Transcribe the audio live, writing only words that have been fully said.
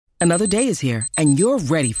Another day is here, and you're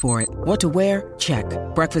ready for it. What to wear? Check.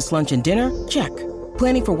 Breakfast, lunch, and dinner? Check.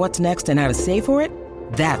 Planning for what's next and how to save for it?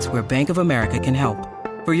 That's where Bank of America can help.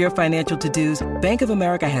 For your financial to-dos, Bank of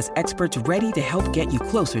America has experts ready to help get you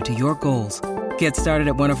closer to your goals. Get started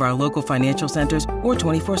at one of our local financial centers or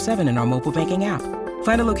 24/7 in our mobile banking app.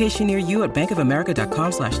 Find a location near you at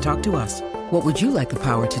bankofamerica.com/talktous. What would you like the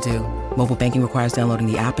power to do? Mobile banking requires downloading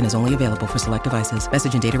the app and is only available for select devices.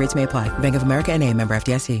 Message and data rates may apply. Bank of America N.A., member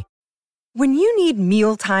FDIC. When you need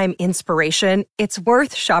mealtime inspiration, it's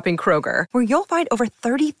worth shopping Kroger, where you'll find over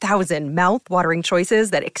 30,000 mouth-watering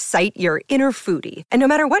choices that excite your inner foodie. And no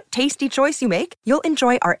matter what tasty choice you make, you'll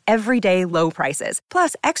enjoy our everyday low prices,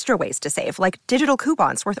 plus extra ways to save, like digital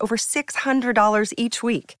coupons worth over $600 each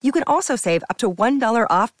week. You can also save up to $1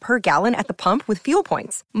 off per gallon at the pump with fuel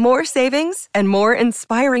points. More savings and more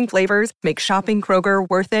inspiring flavors make shopping Kroger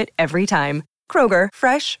worth it every time. Kroger,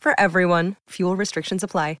 fresh for everyone. Fuel restrictions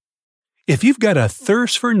apply. If you've got a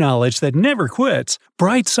thirst for knowledge that never quits,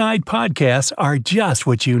 Brightside Podcasts are just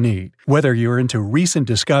what you need. Whether you're into recent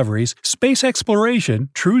discoveries, space exploration,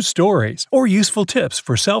 true stories, or useful tips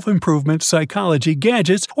for self-improvement, psychology,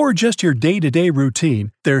 gadgets, or just your day-to-day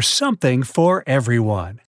routine, there's something for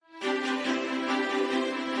everyone.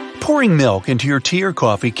 Pouring milk into your tea or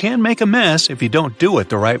coffee can make a mess if you don't do it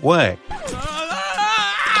the right way.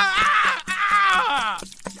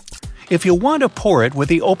 If you want to pour it with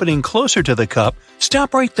the opening closer to the cup,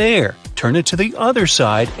 stop right there, turn it to the other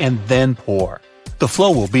side, and then pour. The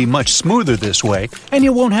flow will be much smoother this way, and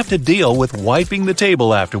you won't have to deal with wiping the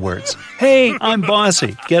table afterwards. Hey, I'm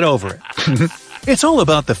bossy. Get over it. It's all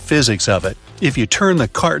about the physics of it. If you turn the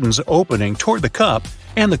carton's opening toward the cup,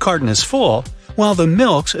 and the carton is full, while the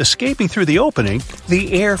milk's escaping through the opening,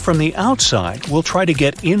 the air from the outside will try to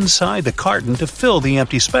get inside the carton to fill the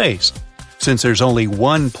empty space. Since there's only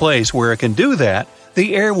one place where it can do that,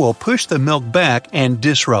 the air will push the milk back and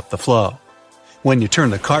disrupt the flow. When you turn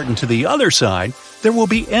the carton to the other side, there will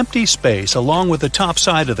be empty space along with the top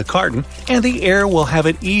side of the carton, and the air will have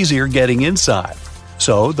it easier getting inside.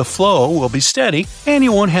 So the flow will be steady, and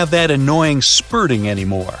you won't have that annoying spurting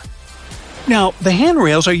anymore. Now, the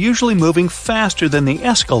handrails are usually moving faster than the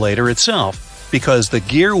escalator itself, because the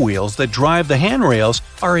gear wheels that drive the handrails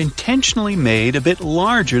are intentionally made a bit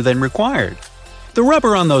larger than required. The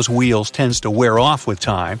rubber on those wheels tends to wear off with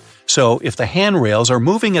time, so if the handrails are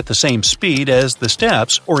moving at the same speed as the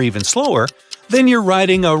steps or even slower, then you're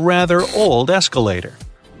riding a rather old escalator.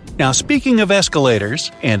 Now, speaking of escalators,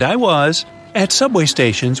 and I was, at subway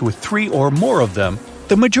stations with 3 or more of them,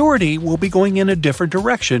 the majority will be going in a different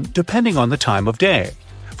direction depending on the time of day.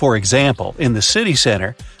 For example, in the city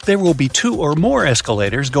center, there will be 2 or more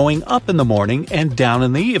escalators going up in the morning and down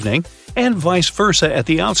in the evening, and vice versa at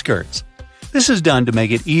the outskirts. This is done to make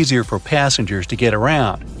it easier for passengers to get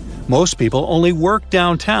around. Most people only work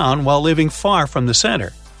downtown while living far from the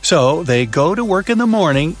center, so they go to work in the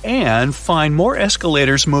morning and find more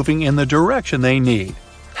escalators moving in the direction they need.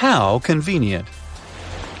 How convenient!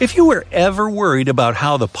 If you were ever worried about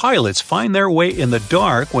how the pilots find their way in the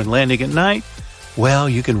dark when landing at night, well,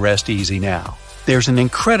 you can rest easy now. There's an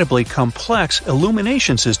incredibly complex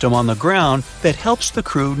illumination system on the ground that helps the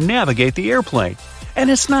crew navigate the airplane. And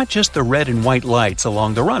it's not just the red and white lights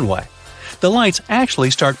along the runway. The lights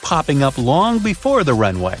actually start popping up long before the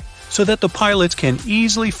runway, so that the pilots can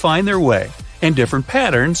easily find their way, and different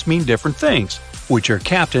patterns mean different things, which your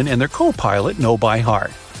captain and their co-pilot know by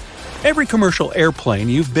heart. Every commercial airplane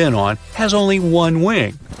you've been on has only one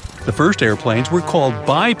wing. The first airplanes were called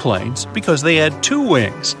biplanes because they had 2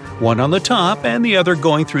 wings, one on the top and the other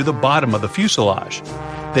going through the bottom of the fuselage.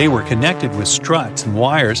 They were connected with struts and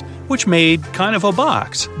wires, which made kind of a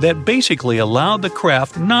box that basically allowed the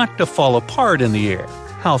craft not to fall apart in the air.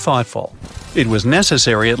 How thoughtful. It was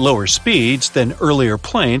necessary at lower speeds than earlier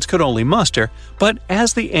planes could only muster, but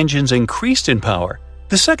as the engines increased in power,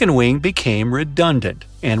 the second wing became redundant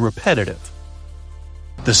and repetitive.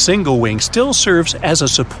 The single wing still serves as a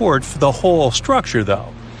support for the whole structure, though.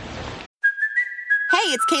 Hey,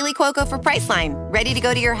 it's Kaylee Cuoco for Priceline. Ready to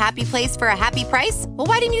go to your happy place for a happy price? Well,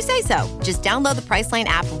 why didn't you say so? Just download the Priceline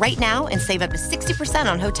app right now and save up to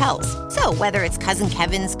 60% on hotels. So whether it's Cousin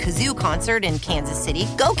Kevin's Kazoo Concert in Kansas City,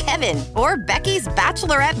 go Kevin, or Becky's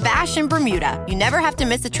Bachelorette Bash in Bermuda, you never have to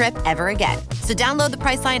miss a trip ever again. So download the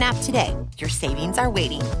Priceline app today. Your savings are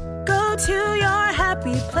waiting. Go to your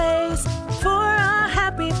happy place for a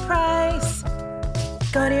happy price.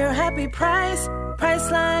 Go to your happy price,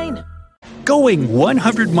 Priceline. Going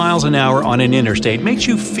 100 miles an hour on an interstate makes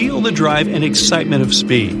you feel the drive and excitement of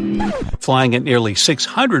speed. Flying at nearly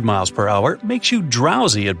 600 miles per hour makes you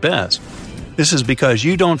drowsy at best. This is because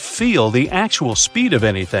you don't feel the actual speed of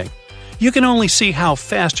anything. You can only see how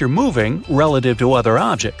fast you're moving relative to other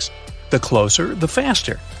objects. The closer, the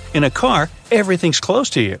faster. In a car, everything's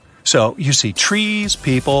close to you, so you see trees,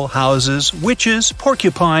 people, houses, witches,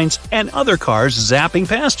 porcupines, and other cars zapping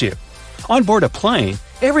past you. On board a plane,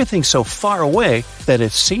 everything's so far away that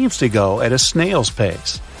it seems to go at a snail's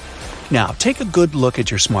pace. Now, take a good look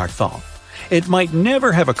at your smartphone. It might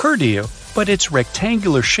never have occurred to you, but its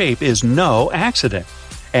rectangular shape is no accident.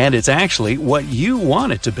 And it's actually what you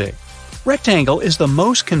want it to be. Rectangle is the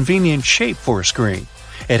most convenient shape for a screen.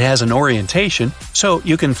 It has an orientation, so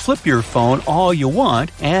you can flip your phone all you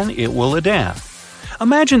want and it will adapt.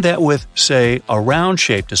 Imagine that with, say, a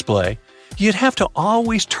round-shaped display, you'd have to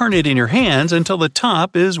always turn it in your hands until the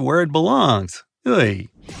top is where it belongs. Oy.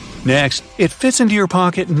 Next, it fits into your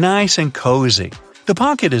pocket nice and cozy. The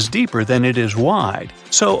pocket is deeper than it is wide,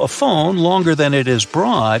 so a phone longer than it is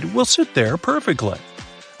broad will sit there perfectly.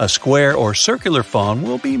 A square or circular phone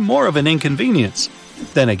will be more of an inconvenience.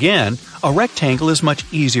 Then again, a rectangle is much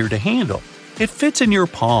easier to handle. It fits in your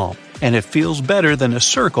palm, and it feels better than a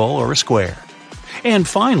circle or a square. And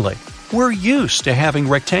finally, we're used to having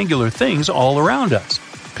rectangular things all around us.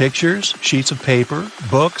 Pictures, sheets of paper,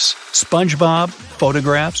 books, SpongeBob,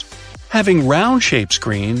 photographs. Having round-shaped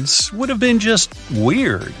screens would have been just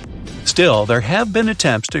weird. Still, there have been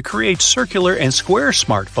attempts to create circular and square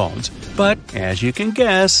smartphones, but as you can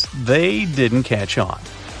guess, they didn't catch on.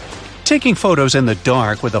 Taking photos in the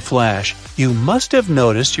dark with a flash, you must have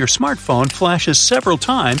noticed your smartphone flashes several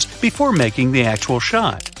times before making the actual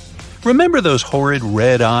shot. Remember those horrid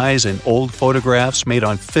red eyes in old photographs made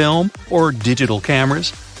on film or digital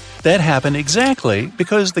cameras? That happened exactly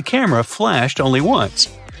because the camera flashed only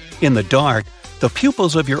once. In the dark, the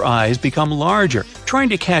pupils of your eyes become larger, trying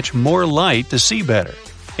to catch more light to see better.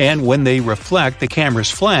 And when they reflect the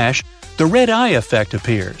camera's flash, the red eye effect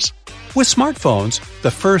appears. With smartphones,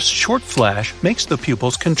 the first short flash makes the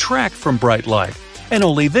pupils contract from bright light, and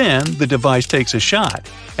only then the device takes a shot,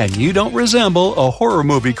 and you don't resemble a horror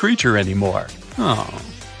movie creature anymore. Oh.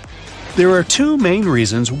 There are two main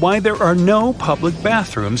reasons why there are no public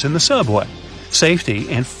bathrooms in the subway: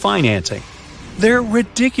 safety and financing. They're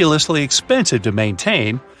ridiculously expensive to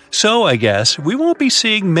maintain, so I guess we won't be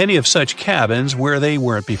seeing many of such cabins where they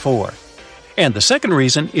weren't before. And the second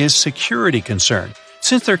reason is security concern,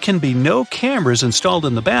 since there can be no cameras installed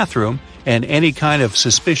in the bathroom and any kind of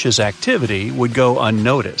suspicious activity would go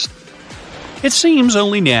unnoticed. It seems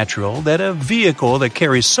only natural that a vehicle that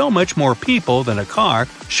carries so much more people than a car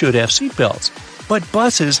should have seatbelts, but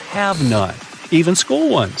buses have none, even school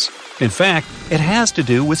ones. In fact, it has to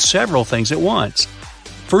do with several things at once.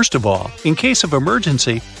 First of all, in case of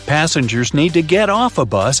emergency, passengers need to get off a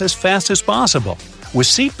bus as fast as possible. With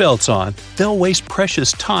seatbelts on, they'll waste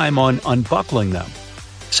precious time on unbuckling them.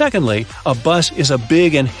 Secondly, a bus is a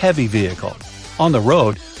big and heavy vehicle. On the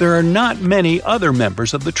road, there are not many other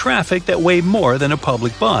members of the traffic that weigh more than a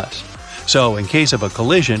public bus. So, in case of a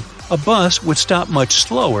collision, a bus would stop much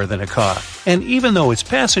slower than a car, and even though its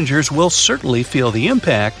passengers will certainly feel the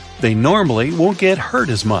impact, they normally won't get hurt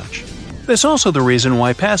as much. That's also the reason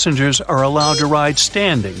why passengers are allowed to ride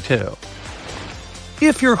standing, too.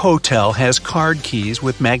 If your hotel has card keys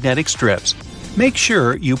with magnetic strips, make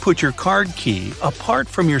sure you put your card key apart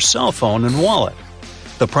from your cell phone and wallet.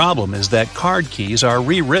 The problem is that card keys are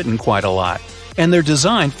rewritten quite a lot, and they're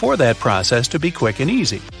designed for that process to be quick and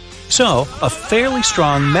easy. So, a fairly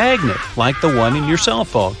strong magnet, like the one in your cell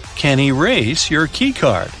phone, can erase your key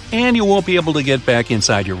card, and you won't be able to get back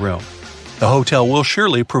inside your room. The hotel will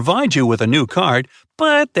surely provide you with a new card,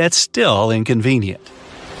 but that's still inconvenient.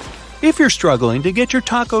 If you're struggling to get your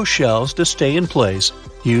taco shells to stay in place,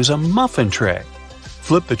 use a muffin tray.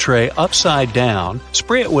 Flip the tray upside down,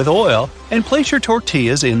 spray it with oil, and place your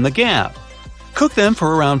tortillas in the gap. Cook them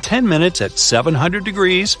for around 10 minutes at 700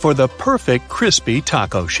 degrees for the perfect crispy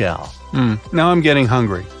taco shell. Now I'm getting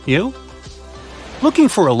hungry. You? Looking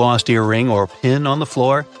for a lost earring or pin on the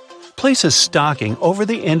floor? Place a stocking over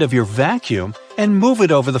the end of your vacuum and move it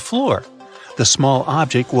over the floor. The small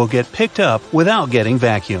object will get picked up without getting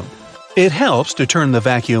vacuumed. It helps to turn the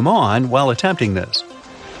vacuum on while attempting this.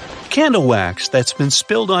 Candle wax that's been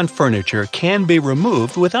spilled on furniture can be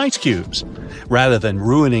removed with ice cubes. Rather than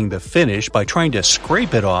ruining the finish by trying to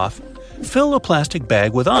scrape it off, fill a plastic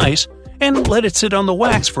bag with ice and let it sit on the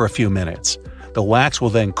wax for a few minutes. The wax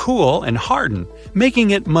will then cool and harden,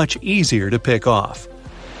 making it much easier to pick off.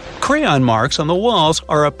 Crayon marks on the walls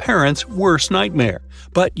are a parent's worst nightmare,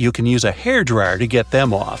 but you can use a hairdryer to get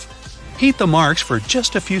them off. Heat the marks for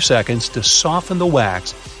just a few seconds to soften the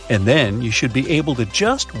wax, and then you should be able to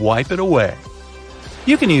just wipe it away.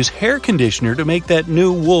 You can use hair conditioner to make that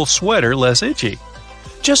new wool sweater less itchy.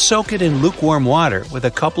 Just soak it in lukewarm water with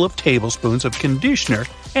a couple of tablespoons of conditioner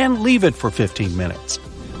and leave it for 15 minutes.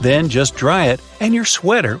 Then just dry it and your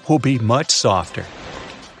sweater will be much softer.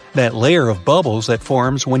 That layer of bubbles that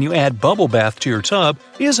forms when you add bubble bath to your tub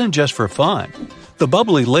isn't just for fun. The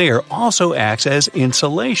bubbly layer also acts as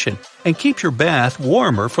insulation and keeps your bath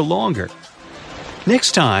warmer for longer.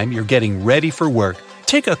 Next time you're getting ready for work,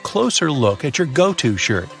 take a closer look at your go-to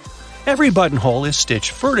shirt. Every buttonhole is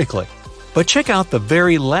stitched vertically, but check out the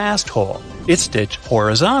very last hole. It's stitched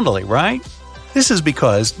horizontally, right? This is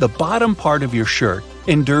because the bottom part of your shirt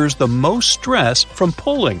endures the most stress from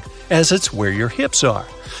pulling, as it's where your hips are.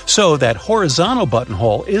 So that horizontal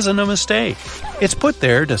buttonhole isn't a mistake. It's put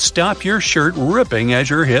there to stop your shirt ripping as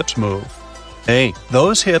your hips move. Hey,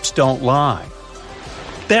 those hips don't lie.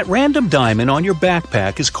 That random diamond on your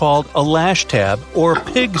backpack is called a lash tab or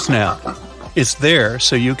pig snout. It's there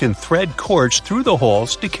so you can thread cords through the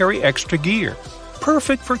holes to carry extra gear.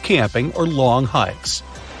 Perfect for camping or long hikes.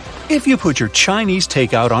 If you put your Chinese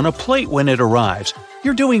takeout on a plate when it arrives,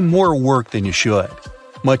 you're doing more work than you should.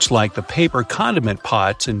 Much like the paper condiment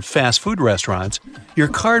pots in fast food restaurants, your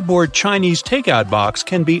cardboard Chinese takeout box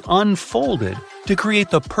can be unfolded to create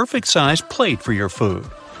the perfect size plate for your food.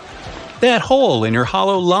 That hole in your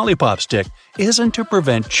hollow lollipop stick isn't to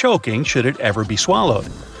prevent choking should it ever be swallowed.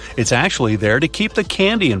 It's actually there to keep the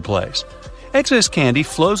candy in place. Excess candy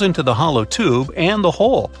flows into the hollow tube and the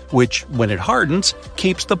hole, which, when it hardens,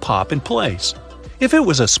 keeps the pop in place. If it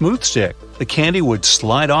was a smooth stick, the candy would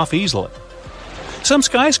slide off easily. Some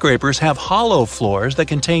skyscrapers have hollow floors that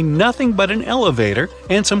contain nothing but an elevator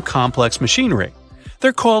and some complex machinery.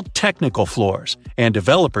 They're called technical floors, and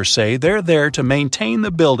developers say they're there to maintain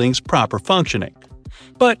the building's proper functioning.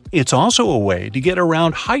 But it's also a way to get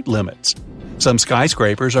around height limits. Some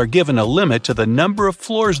skyscrapers are given a limit to the number of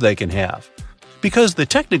floors they can have. Because the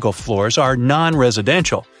technical floors are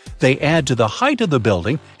non-residential, they add to the height of the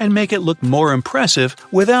building and make it look more impressive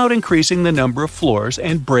without increasing the number of floors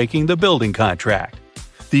and breaking the building contract.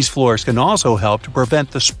 These floors can also help to prevent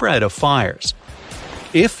the spread of fires.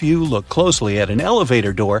 If you look closely at an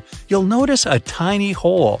elevator door, you'll notice a tiny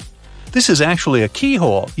hole. This is actually a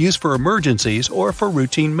keyhole used for emergencies or for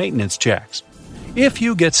routine maintenance checks. If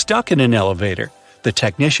you get stuck in an elevator, the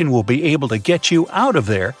technician will be able to get you out of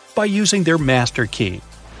there by using their master key.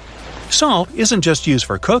 Salt isn't just used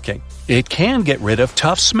for cooking. It can get rid of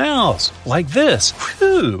tough smells, like this.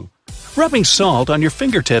 Whew! Rubbing salt on your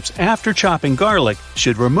fingertips after chopping garlic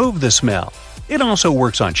should remove the smell. It also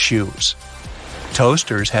works on shoes.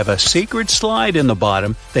 Toasters have a secret slide in the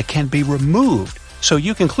bottom that can be removed so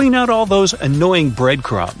you can clean out all those annoying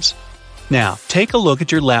breadcrumbs. Now, take a look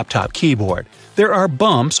at your laptop keyboard. There are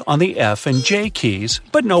bumps on the F and J keys,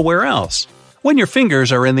 but nowhere else. When your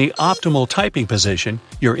fingers are in the optimal typing position,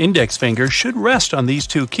 your index finger should rest on these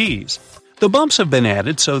two keys. The bumps have been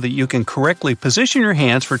added so that you can correctly position your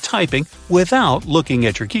hands for typing without looking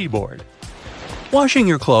at your keyboard. Washing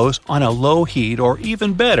your clothes on a low heat or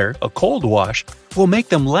even better, a cold wash, will make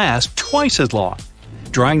them last twice as long.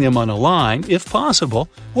 Drying them on a line, if possible,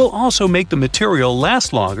 will also make the material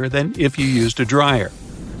last longer than if you used a dryer.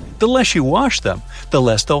 The less you wash them, the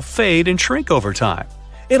less they'll fade and shrink over time.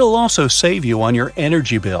 It'll also save you on your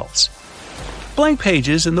energy bills. Blank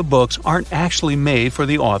pages in the books aren't actually made for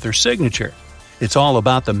the author's signature. It's all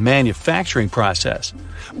about the manufacturing process.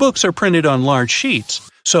 Books are printed on large sheets,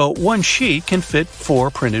 so one sheet can fit 4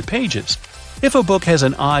 printed pages. If a book has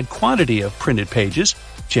an odd quantity of printed pages,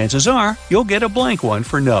 chances are you'll get a blank one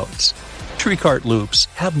for notes. Tree cart loops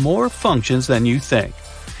have more functions than you think.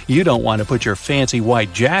 You don't want to put your fancy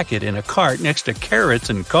white jacket in a cart next to carrots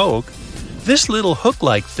and Coke. This little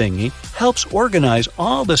hook-like thingy helps organize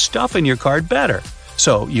all the stuff in your cart better,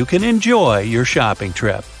 so you can enjoy your shopping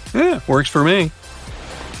trip. Works for me.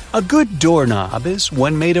 A good doorknob is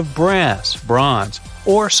one made of brass, bronze,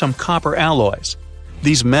 or some copper alloys.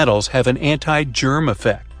 These metals have an anti-germ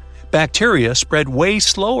effect. Bacteria spread way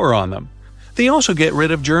slower on them. They also get rid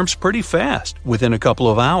of germs pretty fast, within a couple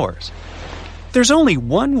of hours. There's only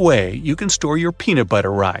one way you can store your peanut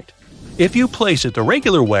butter right. If you place it the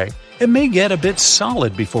regular way, it may get a bit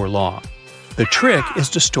solid before long. The trick is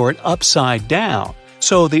to store it upside down,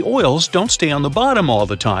 so the oils don't stay on the bottom all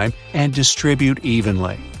the time and distribute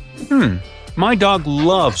evenly. My dog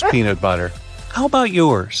loves peanut butter. How about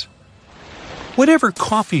yours? Whatever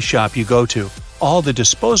coffee shop you go to, all the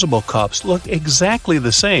disposable cups look exactly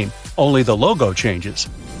the same, only the logo changes.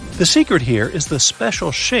 The secret here is the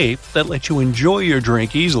special shape that lets you enjoy your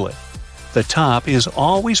drink easily. The top is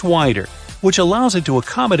always wider, which allows it to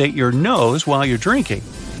accommodate your nose while you're drinking.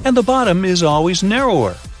 And the bottom is always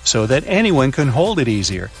narrower, so that anyone can hold it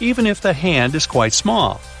easier, even if the hand is quite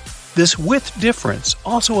small. This width difference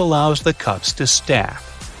also allows the cups to stack.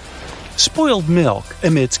 Spoiled milk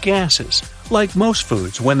emits gases, like most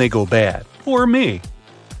foods when they go bad, or me.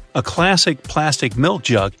 A classic plastic milk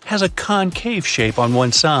jug has a concave shape on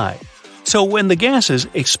one side, so when the gases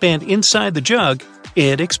expand inside the jug,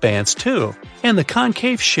 it expands too, and the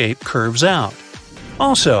concave shape curves out.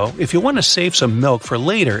 Also, if you want to save some milk for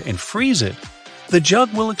later and freeze it, the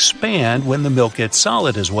jug will expand when the milk gets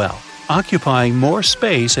solid as well, occupying more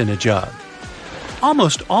space in a jug.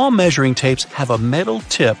 Almost all measuring tapes have a metal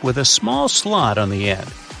tip with a small slot on the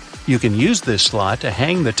end. You can use this slot to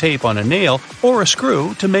hang the tape on a nail or a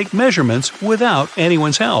screw to make measurements without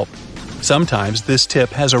anyone's help. Sometimes this tip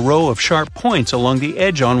has a row of sharp points along the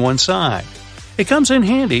edge on one side. It comes in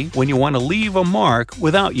handy when you want to leave a mark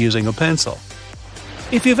without using a pencil.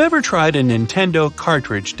 If you've ever tried a Nintendo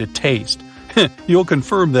cartridge to taste, you'll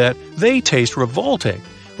confirm that they taste revolting,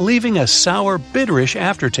 leaving a sour, bitterish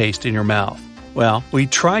aftertaste in your mouth. Well, we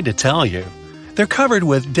tried to tell you. They're covered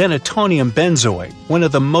with denatonium benzoate, one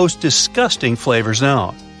of the most disgusting flavors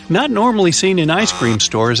known. Not normally seen in ice cream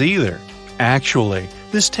stores either. Actually,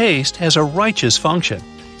 this taste has a righteous function.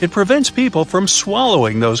 It prevents people from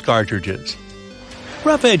swallowing those cartridges.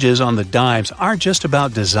 Rough edges on the dimes aren't just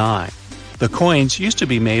about design. The coins used to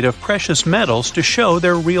be made of precious metals to show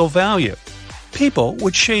their real value. People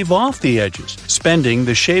would shave off the edges, spending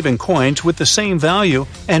the shaven coins with the same value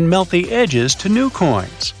and melt the edges to new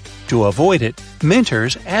coins. To avoid it,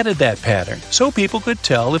 minters added that pattern so people could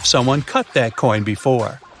tell if someone cut that coin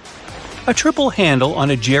before. A triple handle on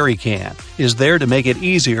a jerry can is there to make it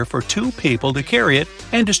easier for two people to carry it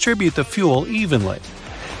and distribute the fuel evenly.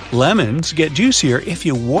 Lemons get juicier if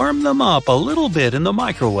you warm them up a little bit in the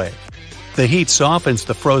microwave. The heat softens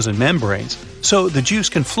the frozen membranes, so the juice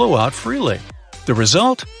can flow out freely. The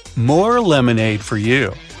result? More lemonade for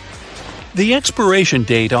you. The expiration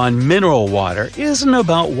date on mineral water isn't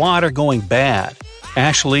about water going bad.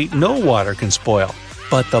 Actually, no water can spoil,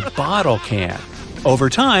 but the bottle can. Over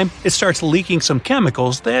time, it starts leaking some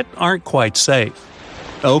chemicals that aren't quite safe.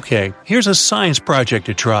 Okay, here's a science project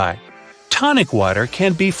to try. Tonic water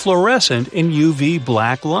can be fluorescent in UV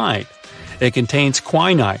black light. It contains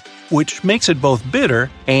quinine, which makes it both bitter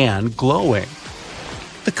and glowing.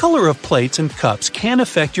 The color of plates and cups can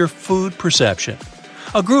affect your food perception.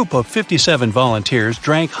 A group of 57 volunteers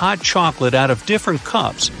drank hot chocolate out of different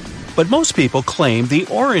cups, but most people claim the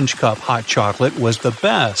orange cup hot chocolate was the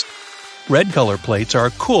best. Red color plates are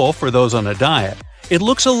cool for those on a diet. It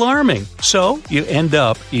looks alarming, so you end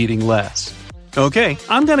up eating less. Okay,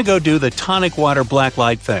 I'm gonna go do the tonic water black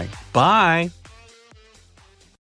light thing. Bye!